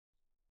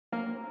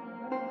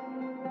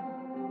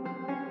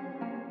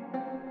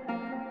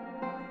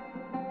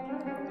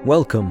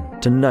Welcome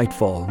to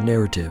Nightfall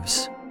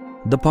Narratives,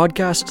 the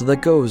podcast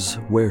that goes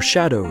where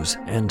shadows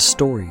and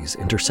stories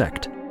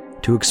intersect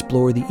to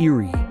explore the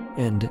eerie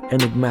and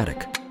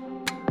enigmatic.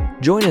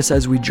 Join us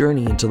as we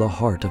journey into the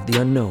heart of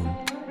the unknown,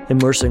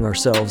 immersing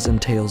ourselves in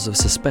tales of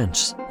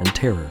suspense and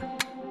terror.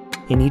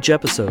 In each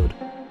episode,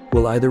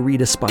 we'll either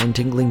read a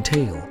spine-tingling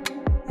tale,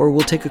 or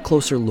we'll take a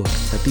closer look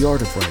at the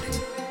art of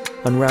writing,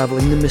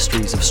 unraveling the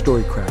mysteries of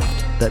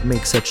storycraft that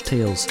make such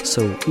tales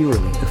so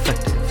eerily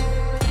effective.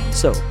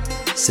 So,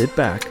 sit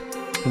back,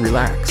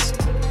 relax,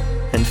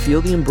 and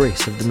feel the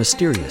embrace of the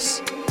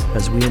mysterious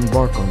as we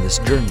embark on this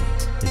journey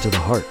into the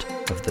heart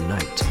of the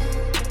night.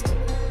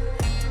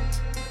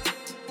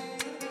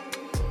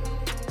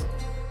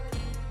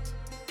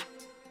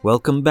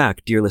 Welcome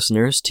back, dear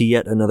listeners, to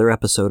yet another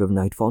episode of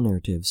Nightfall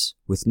Narratives,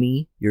 with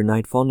me, your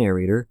Nightfall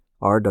narrator,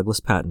 R. Douglas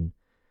Patton.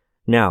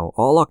 Now,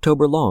 all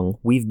October long,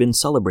 we've been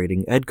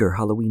celebrating Edgar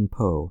Halloween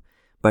Poe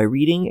by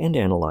reading and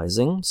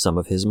analyzing some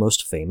of his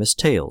most famous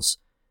tales.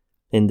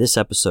 In this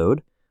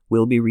episode,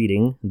 we'll be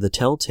reading The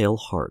Telltale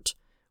Heart,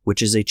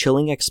 which is a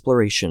chilling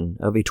exploration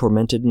of a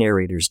tormented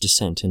narrator's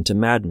descent into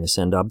madness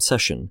and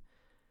obsession.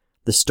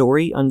 The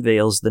story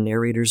unveils the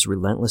narrator's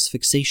relentless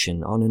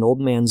fixation on an old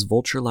man's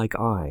vulture-like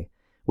eye,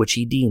 which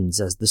he deems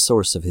as the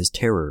source of his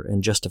terror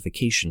and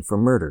justification for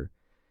murder.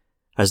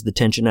 As the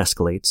tension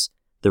escalates,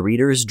 the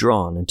reader is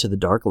drawn into the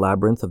dark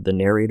labyrinth of the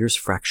narrator's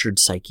fractured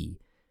psyche,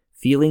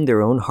 feeling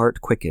their own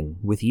heart quicken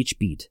with each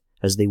beat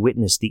as they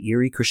witness the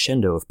eerie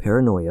crescendo of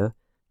paranoia,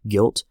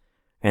 guilt,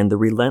 and the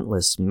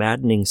relentless,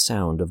 maddening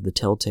sound of the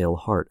telltale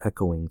heart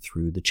echoing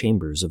through the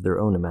chambers of their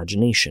own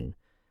imagination.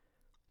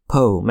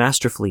 Poe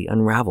masterfully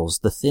unravels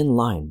the thin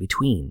line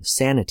between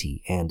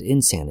sanity and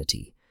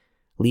insanity,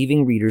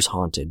 leaving readers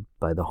haunted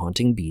by the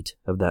haunting beat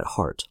of that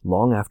heart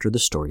long after the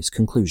story's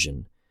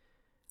conclusion.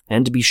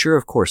 And be sure,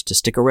 of course, to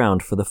stick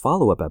around for the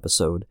follow-up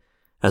episode,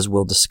 as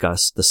we'll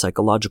discuss the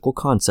psychological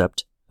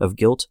concept of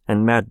guilt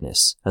and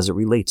madness as it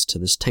relates to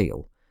this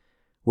tale.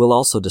 We'll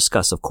also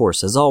discuss, of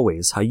course, as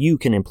always, how you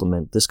can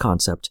implement this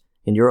concept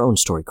in your own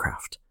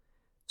storycraft.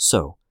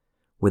 So,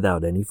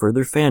 without any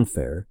further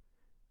fanfare,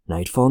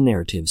 Nightfall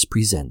Narratives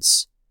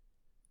presents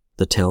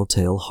The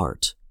Telltale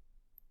Heart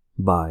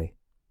by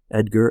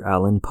Edgar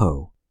Allan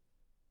Poe.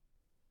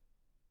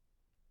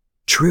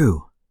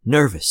 True,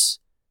 nervous,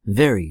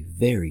 very,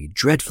 very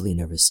dreadfully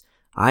nervous,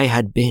 I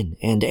had been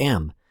and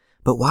am,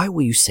 but why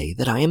will you say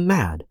that I am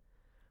mad?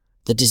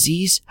 The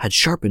disease had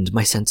sharpened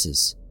my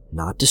senses,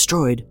 not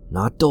destroyed,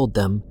 not dulled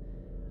them.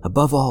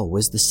 Above all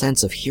was the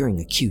sense of hearing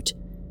acute.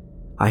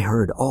 I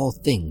heard all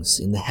things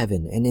in the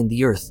heaven and in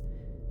the earth.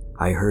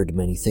 I heard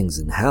many things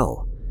in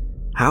hell.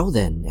 How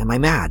then am I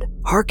mad?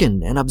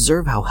 Hearken and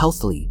observe how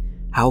healthily,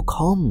 how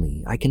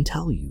calmly I can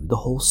tell you the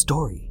whole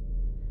story.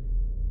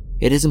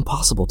 It is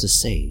impossible to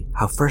say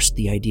how first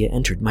the idea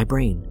entered my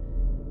brain,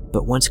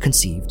 but once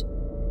conceived,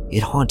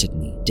 it haunted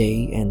me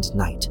day and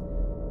night.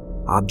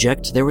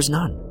 Object there was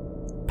none.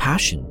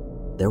 Passion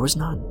there was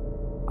none.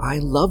 I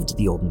loved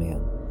the old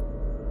man.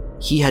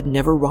 He had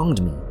never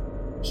wronged me.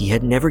 He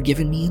had never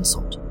given me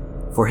insult.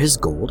 For his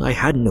gold I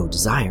had no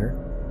desire.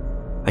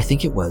 I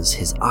think it was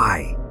his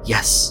eye.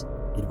 Yes,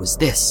 it was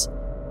this.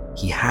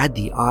 He had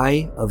the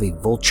eye of a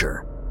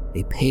vulture,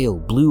 a pale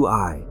blue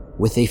eye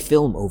with a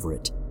film over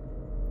it.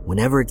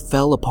 Whenever it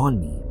fell upon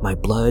me, my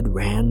blood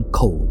ran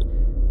cold,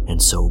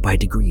 and so by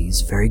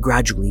degrees, very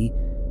gradually,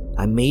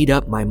 I made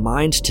up my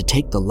mind to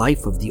take the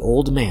life of the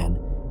old man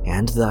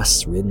and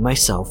thus rid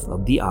myself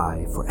of the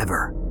eye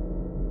forever.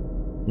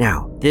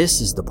 Now,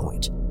 this is the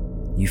point.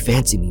 You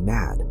fancy me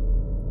mad.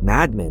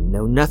 Madmen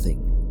know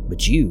nothing,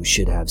 but you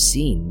should have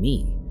seen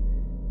me.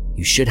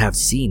 You should have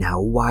seen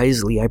how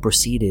wisely I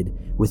proceeded,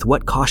 with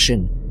what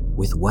caution,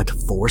 with what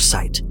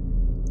foresight,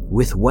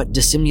 with what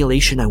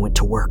dissimulation I went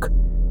to work.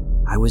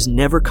 I was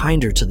never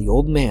kinder to the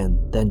old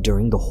man than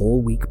during the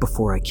whole week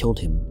before I killed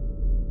him.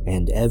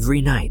 And every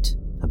night,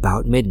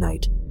 about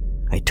midnight,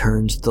 I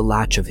turned the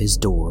latch of his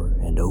door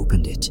and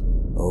opened it,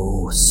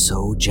 oh,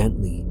 so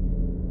gently.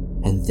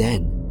 And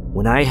then,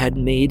 when I had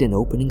made an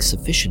opening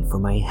sufficient for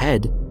my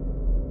head,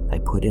 I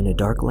put in a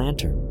dark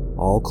lantern,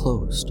 all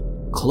closed,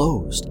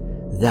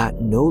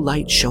 that no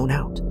light shone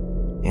out,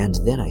 and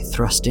then I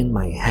thrust in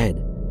my head.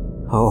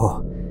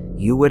 Oh,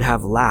 you would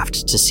have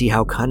laughed to see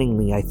how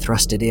cunningly I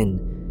thrust it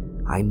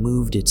in. I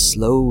moved it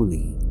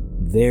slowly,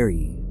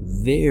 very,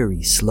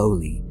 very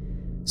slowly,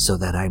 so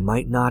that I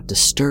might not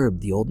disturb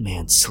the old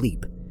man's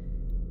sleep.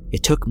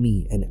 It took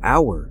me an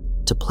hour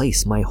to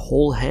place my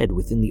whole head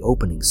within the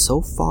opening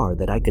so far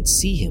that I could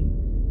see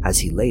him as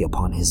he lay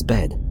upon his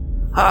bed.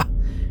 Ha!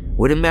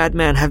 Would a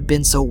madman have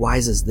been so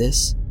wise as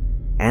this?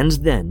 And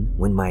then,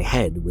 when my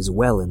head was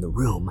well in the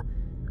room,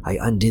 I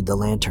undid the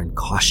lantern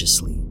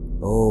cautiously.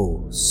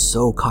 Oh,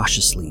 so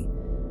cautiously.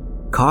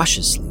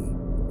 Cautiously,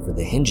 for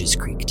the hinges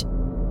creaked.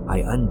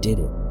 I undid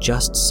it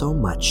just so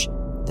much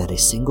that a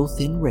single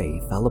thin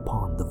ray fell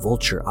upon the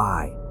vulture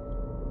eye,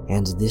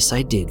 and this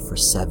I did for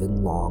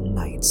 7 long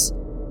nights,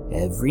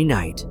 every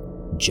night,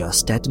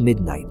 just at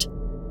midnight.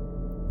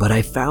 But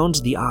I found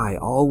the eye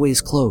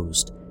always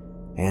closed,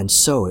 and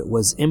so it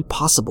was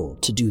impossible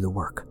to do the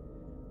work,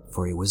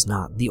 for it was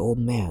not the old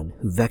man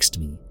who vexed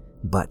me,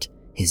 but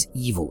his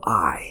evil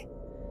eye.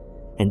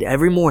 And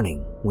every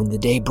morning, when the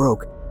day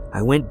broke,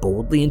 I went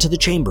boldly into the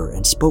chamber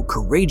and spoke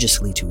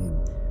courageously to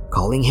him,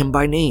 calling him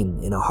by name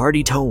in a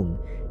hearty tone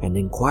and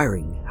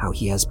inquiring how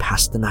he has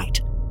passed the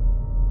night.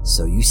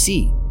 So you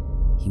see,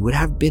 he would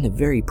have been a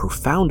very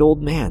profound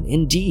old man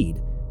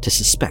indeed to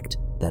suspect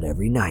that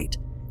every night,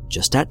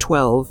 just at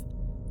 12,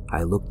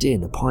 I looked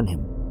in upon him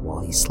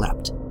while he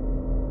slept.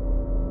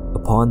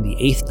 Upon the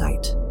 8th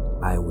night,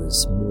 I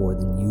was more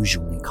than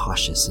usually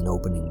cautious in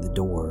opening the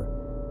door.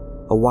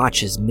 A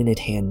watch's minute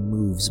hand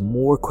moves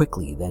more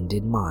quickly than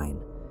did mine.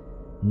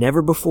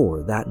 Never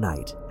before that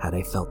night had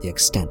I felt the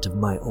extent of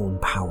my own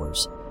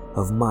powers,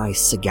 of my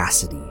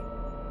sagacity.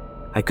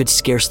 I could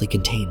scarcely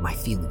contain my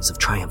feelings of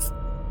triumph.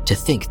 To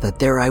think that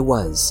there I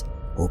was,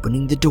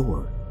 opening the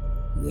door,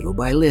 little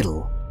by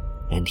little,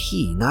 and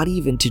he not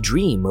even to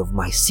dream of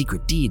my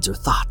secret deeds or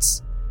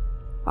thoughts.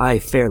 I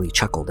fairly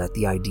chuckled at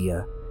the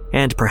idea,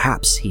 and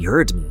perhaps he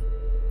heard me,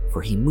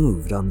 for he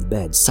moved on the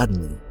bed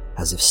suddenly,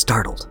 as if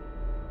startled.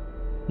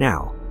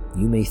 Now,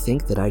 you may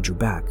think that I drew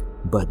back,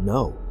 but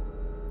no.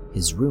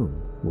 His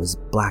room was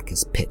black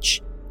as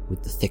pitch,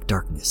 with the thick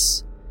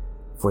darkness,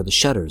 for the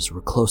shutters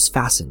were close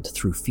fastened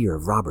through fear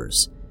of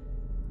robbers,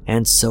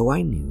 and so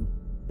I knew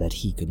that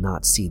he could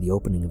not see the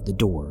opening of the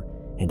door,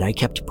 and I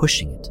kept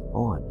pushing it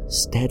on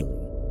steadily.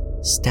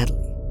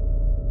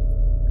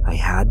 I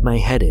had my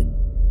head in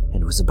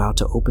and was about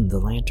to open the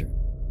lantern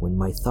when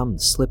my thumb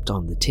slipped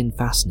on the tin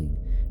fastening,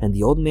 and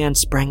the old man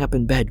sprang up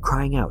in bed,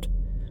 crying out,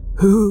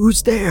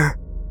 "Who's there?"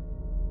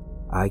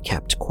 I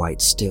kept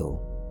quite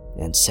still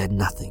and said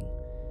nothing.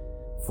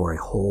 For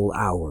a whole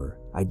hour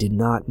I did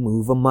not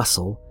move a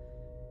muscle,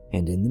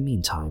 and in the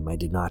meantime I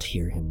did not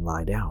hear him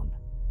lie down.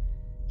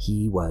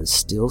 He was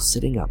still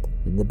sitting up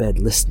in the bed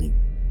listening,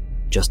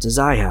 just as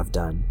I have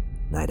done,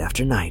 night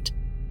after night,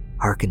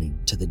 hearkening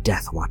to the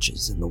death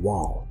watches in the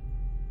wall.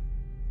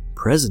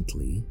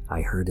 Presently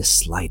I heard a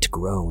slight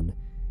groan,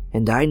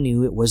 and I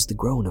knew it was the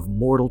groan of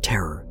mortal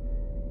terror.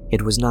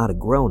 It was not a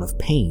groan of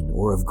pain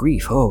or of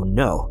grief, oh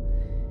no!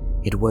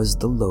 It was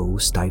the low,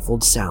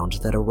 stifled sound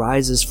that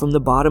arises from the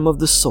bottom of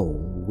the soul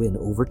when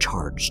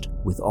overcharged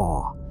with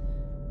awe.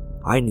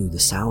 I knew the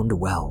sound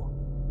well.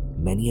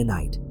 Many a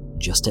night,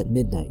 just at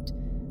midnight,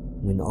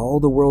 when all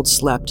the world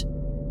slept,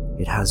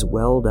 it has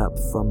welled up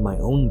from my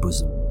own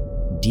bosom,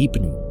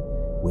 deepening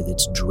with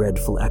its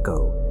dreadful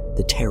echo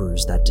the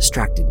terrors that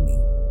distracted me.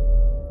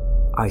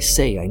 I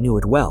say I knew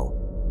it well.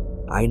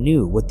 I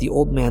knew what the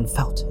old man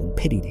felt and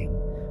pitied him,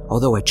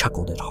 although I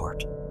chuckled at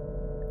heart.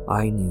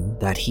 I knew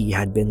that he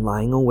had been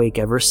lying awake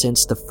ever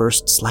since the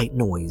first slight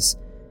noise,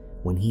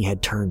 when he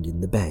had turned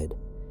in the bed.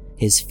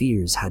 His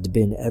fears had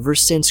been ever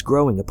since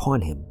growing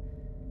upon him.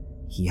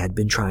 He had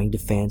been trying to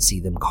fancy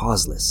them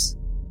causeless,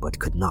 but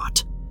could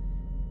not.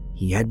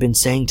 He had been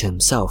saying to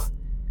himself,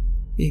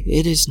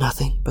 "It is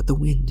nothing but the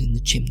wind in the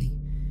chimney.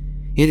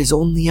 It is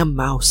only a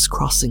mouse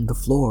crossing the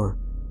floor,"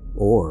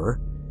 or,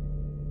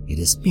 "It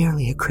is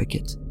merely a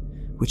cricket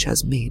which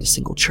has made a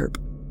single chirp."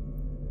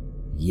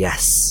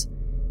 Yes,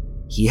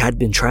 he had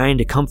been trying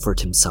to comfort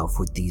himself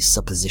with these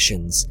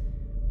suppositions,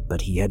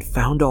 but he had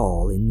found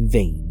all in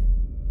vain,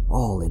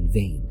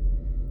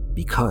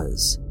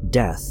 because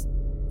death,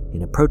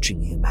 in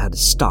approaching him, had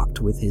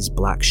stalked with his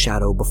black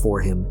shadow before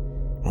him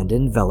and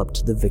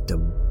enveloped the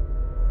victim.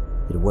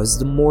 It was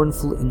the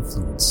mournful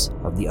influence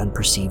of the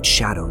unperceived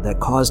shadow that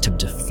caused him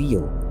to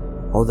feel,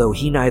 although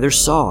he neither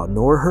saw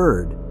nor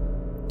heard,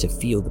 to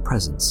feel the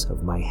presence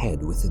of my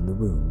head within the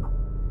room.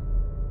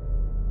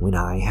 When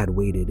I had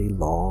waited a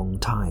long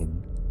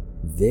time,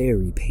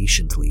 very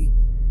patiently,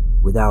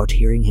 without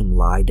hearing him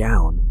lie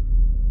down,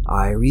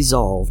 I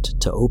resolved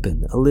to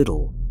open a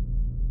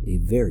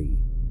very,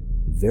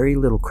 very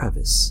little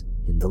crevice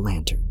in the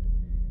lantern.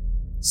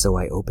 So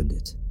I opened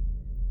it.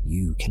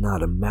 You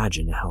cannot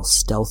imagine how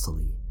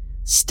stealthily,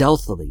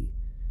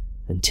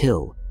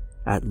 until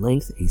at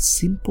length a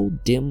simple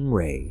dim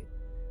ray,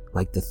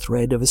 like the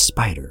thread of a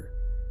spider,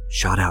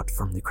 shot out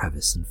from the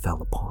crevice and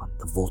fell upon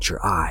the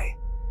vulture eye.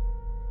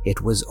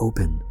 It was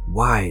open,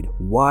 wide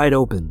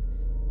open,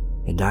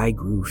 and I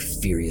grew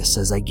furious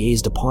as I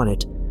gazed upon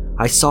it.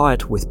 I saw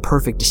it with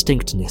perfect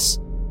distinctness,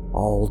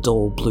 all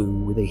dull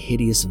blue with a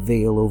hideous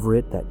veil over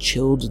it that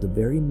chilled the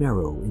very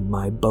marrow in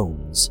my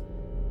bones.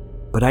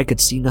 But I could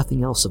see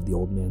nothing else of the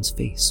old man's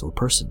face or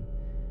person,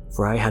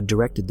 for I had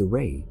directed the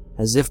ray,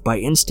 as if by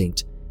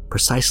instinct,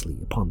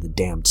 precisely upon the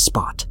damned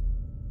spot.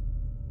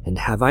 And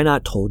have I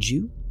not told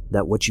you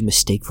that what you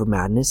mistake for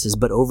madness is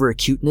but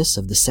over-acuteness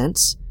of the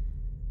sense?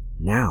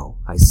 Now,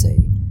 I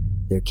say,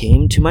 there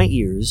came to my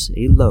ears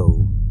a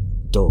low,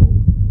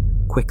 dull,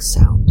 quick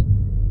sound,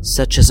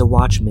 such as a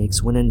watch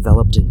makes when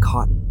enveloped in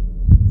cotton.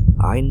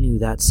 I knew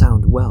that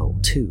sound well,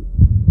 too.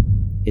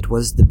 It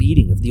was the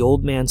beating of the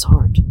old man's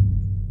heart.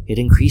 It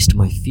increased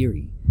my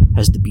fury,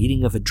 as the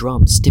beating of a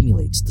drum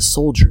stimulates the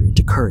soldier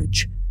into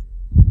courage.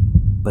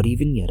 But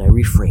even yet I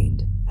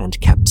refrained and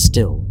kept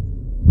still.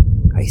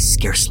 I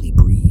scarcely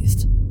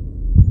breathed.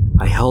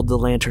 I held the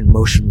lantern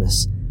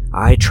motionless.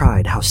 I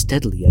tried how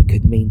steadily I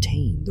could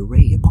maintain the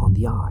ray upon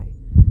the eye.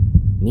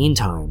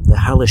 Meantime, the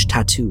hellish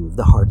tattoo of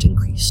the heart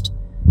increased.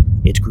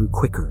 It grew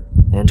quicker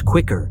and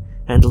quicker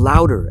and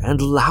louder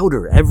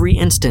every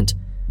instant.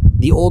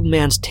 The old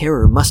man's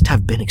terror must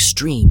have been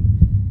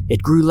extreme.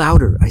 It grew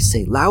louder, I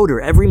say, louder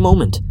every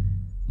moment.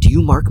 Do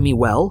you mark me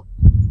well?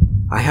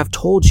 I have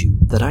told you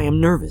that I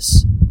am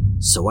nervous.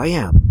 So I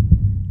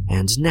am.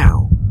 And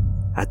now,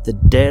 at the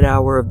dead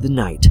hour of the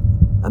night,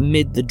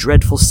 amid the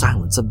dreadful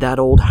silence of that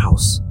old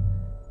house,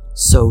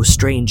 so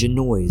strange a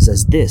noise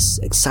as this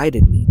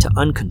excited me to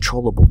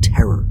uncontrollable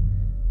terror.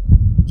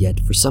 Yet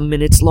for some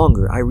minutes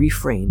longer I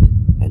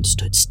refrained and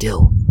stood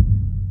still.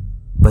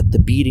 But the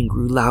beating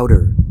grew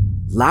louder.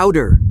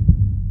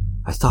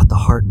 I thought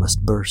the heart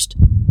must burst,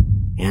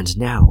 and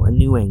now a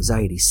new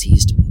anxiety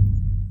seized me.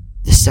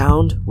 The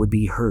sound would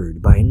be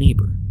heard by a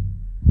neighbor.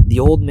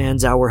 The old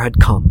man's hour had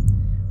come.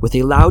 With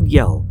a loud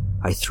yell,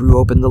 I threw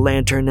open the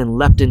lantern and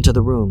leapt into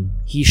the room.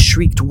 He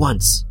shrieked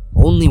once,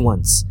 only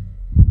once.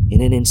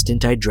 In an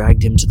instant I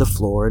dragged him to the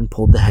floor and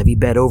pulled the heavy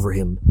bed over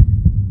him.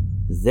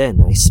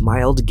 Then I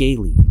smiled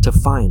gaily to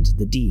find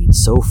the deed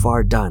so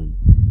far done.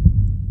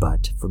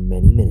 But for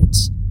many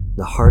minutes,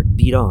 the heart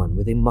beat on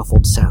with a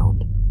muffled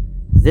sound.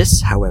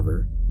 This,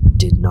 however,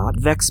 did not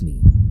vex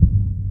me.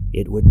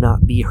 It would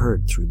not be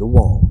heard through the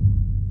wall.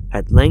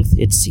 At length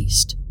it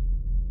ceased.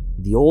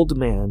 The old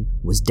man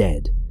was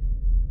dead.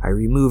 I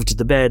removed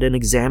the bed and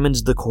examined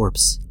the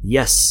corpse.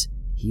 Yes,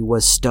 he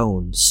was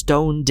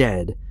stone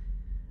dead.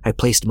 I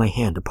placed my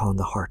hand upon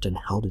the heart and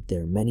held it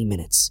there many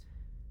minutes.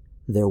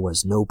 There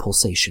was no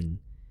pulsation.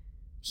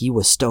 He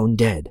was stone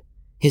dead.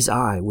 His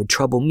eye would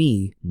trouble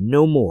me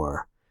no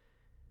more.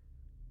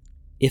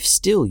 If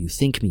still you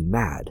think me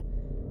mad,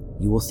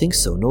 you will think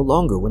so no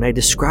longer when I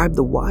describe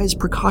the wise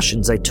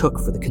precautions I took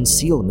for the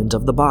concealment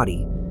of the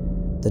body.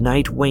 The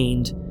night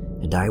waned,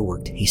 and I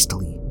worked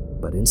hastily,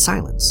 but in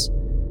silence.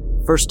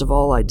 First of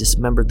all, I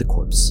dismembered the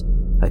corpse.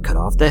 I cut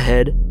off the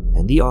head,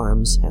 and the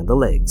arms, and the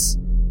legs.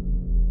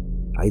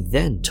 I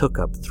then took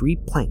up 3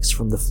 planks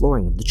from the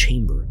flooring of the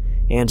chamber,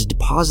 and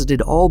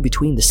deposited all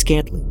between the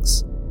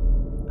scantlings.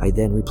 I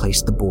then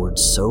replaced the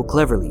boards so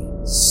cleverly,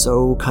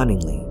 so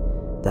cunningly,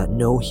 that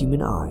no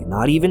human eye,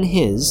 not even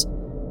his,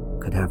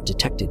 could have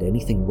detected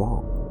anything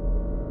wrong.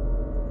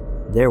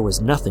 There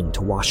was nothing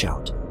to wash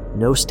out,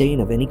 no stain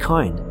of any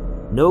kind,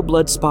 no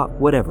blood spot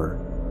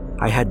whatever.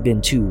 I had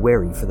been too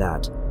wary for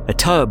that. A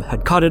tub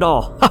had caught it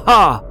all. Ha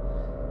ha!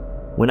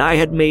 When I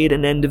had made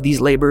an end of these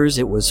labors,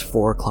 it was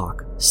 4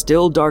 o'clock,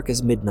 still dark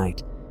as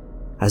midnight.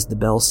 As the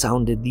bell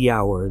sounded the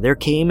hour, there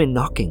came a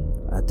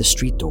knocking at the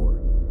street door.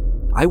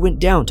 I went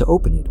down to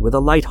open it with a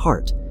light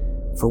heart,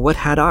 for what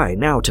had I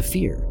now to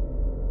fear?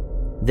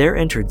 There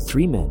entered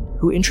 3 men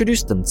who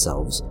introduced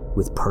themselves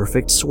with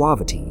perfect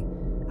suavity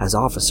as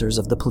officers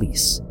of the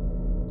police.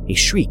 A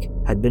shriek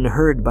had been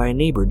heard by a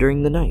neighbor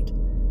during the night.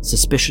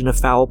 Suspicion of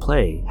foul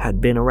play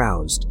had been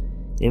aroused.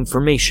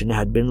 Information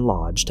had been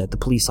lodged at the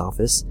police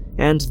office,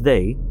 and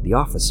they, the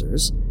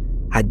officers,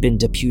 had been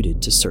deputed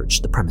to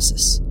search the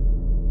premises.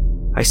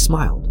 I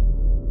smiled.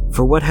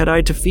 For what had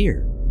I to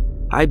fear?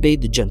 I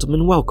bade the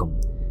gentleman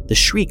welcome. The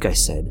shriek, I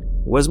said,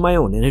 was my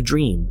own in a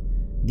dream.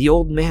 The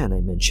old man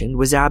I mentioned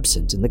was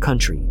absent in the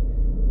country.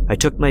 I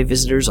took my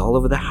visitors all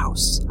over the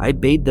house. I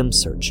bade them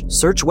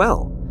search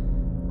well.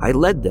 I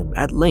led them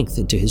at length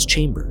into his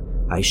chamber.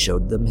 I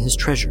showed them his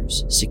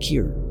treasures,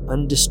 secure,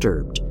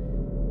 undisturbed.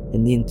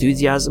 In the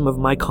enthusiasm of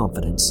my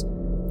confidence,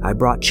 I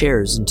brought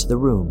chairs into the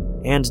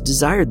room and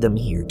desired them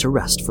here to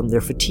rest from their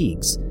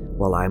fatigues,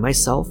 while I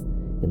myself,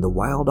 in the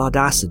wild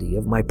audacity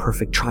of my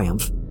perfect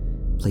triumph,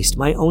 placed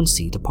my own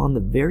seat upon the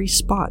very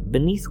spot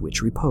beneath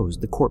which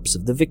reposed the corpse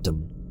of the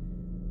victim.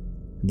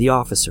 The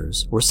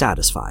officers were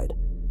satisfied.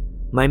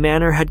 My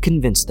manner had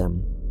convinced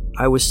them.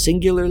 I was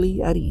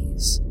singularly at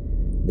ease.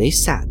 They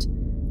sat,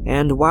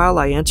 and while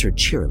I answered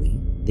cheerily,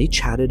 they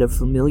chatted of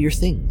familiar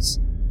things.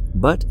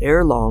 But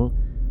ere long,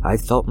 I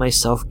felt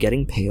myself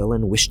getting pale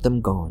and wished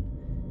them gone.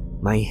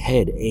 My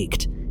head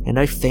ached, and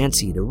I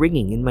fancied a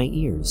ringing in my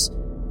ears,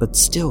 but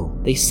still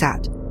they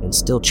sat and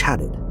still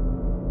chatted.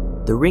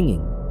 The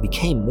ringing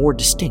became more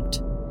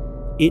distinct.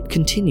 It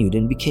continued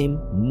and became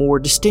more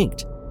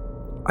distinct.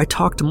 I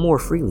talked more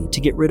freely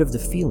to get rid of the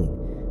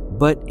feeling,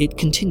 but it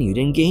continued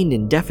and gained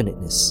in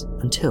definiteness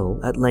until,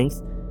 at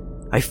length,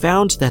 I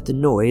found that the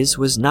noise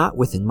was not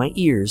within my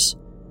ears.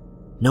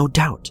 No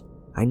doubt,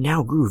 I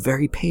now grew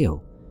very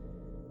pale,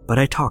 but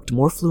I talked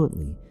more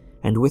fluently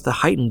and with a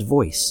heightened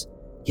voice,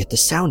 yet the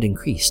sound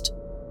increased.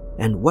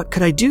 And what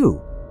could I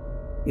do?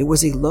 It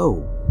was a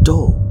low,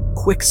 dull,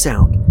 quick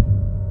sound,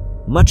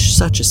 much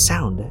such a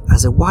sound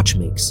as a watch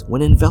makes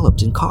when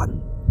enveloped in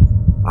cotton.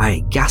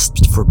 I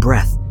gasped for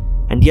breath,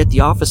 and yet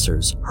the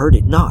officers heard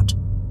it not.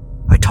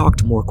 I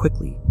talked more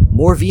quickly,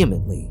 more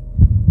vehemently,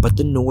 but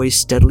the noise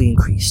steadily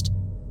increased.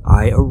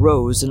 I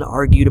arose and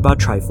argued about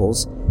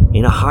trifles,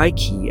 in a high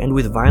key and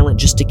with violent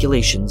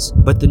gesticulations,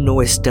 but the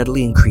noise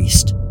steadily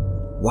increased.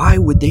 Why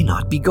would they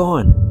not be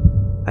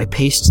gone? I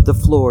paced the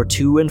floor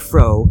to and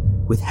fro,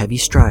 with heavy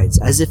strides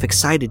as if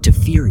excited to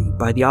fury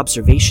by the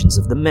observations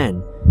of the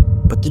men,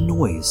 but the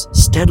noise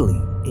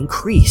steadily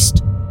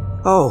increased.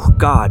 Oh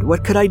God,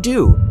 what could I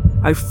do?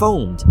 I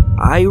foamed,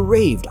 I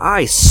raved,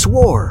 I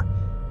swore.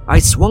 I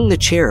swung the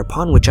chair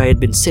upon which I had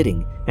been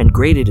sitting and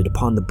grated it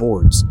upon the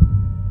boards.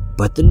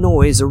 But the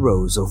noise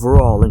arose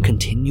over all and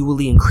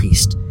continually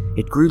increased.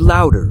 It grew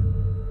louder,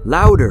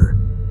 louder,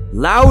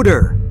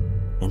 louder,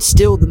 and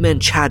still the men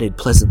chatted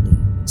pleasantly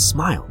and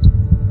smiled.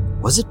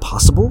 Was it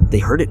possible they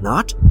heard it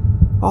not?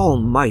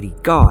 Almighty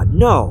God,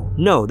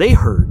 no, they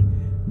heard.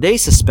 They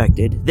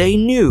suspected, they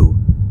knew.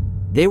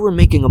 They were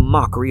making a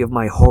mockery of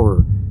my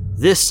horror.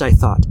 This I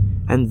thought,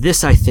 and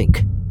this I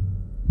think.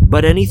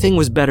 But anything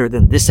was better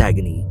than this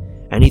agony.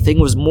 Anything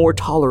was more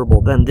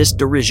tolerable than this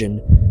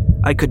derision.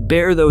 I could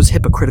bear those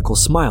hypocritical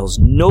smiles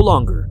no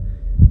longer.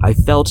 I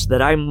felt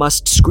that I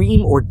must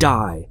scream or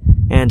die.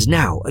 And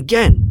now,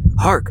 again,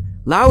 hark,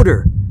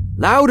 louder,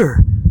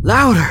 louder,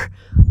 louder,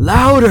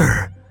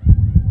 louder.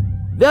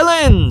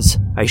 "Villains!"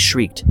 I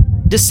shrieked.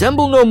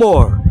 "Dissemble no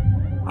more!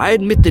 I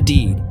admit the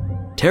deed.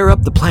 Tear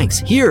up the planks.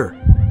 Here!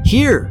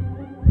 Here!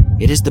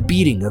 It is the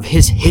beating of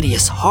his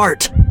hideous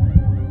heart!"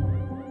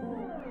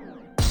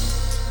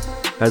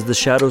 As the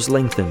shadows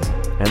lengthen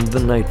and the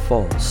night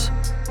falls,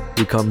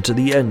 we come to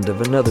the end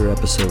of another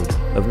episode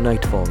of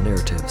Nightfall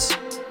Narratives.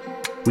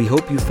 We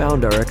hope you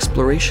found our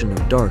exploration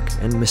of dark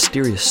and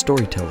mysterious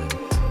storytelling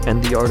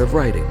and the art of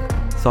writing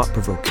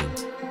thought-provoking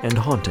and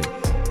haunting.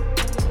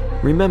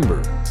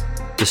 Remember,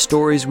 the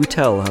stories we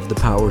tell have the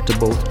power to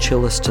both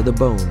chill us to the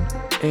bone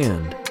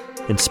and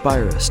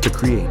inspire us to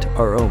create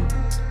our own.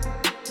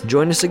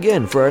 Join us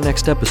again for our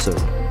next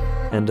episode,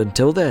 and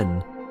until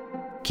then,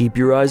 keep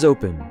your eyes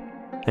open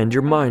and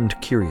your mind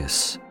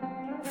curious,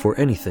 for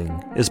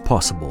anything is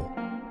possible.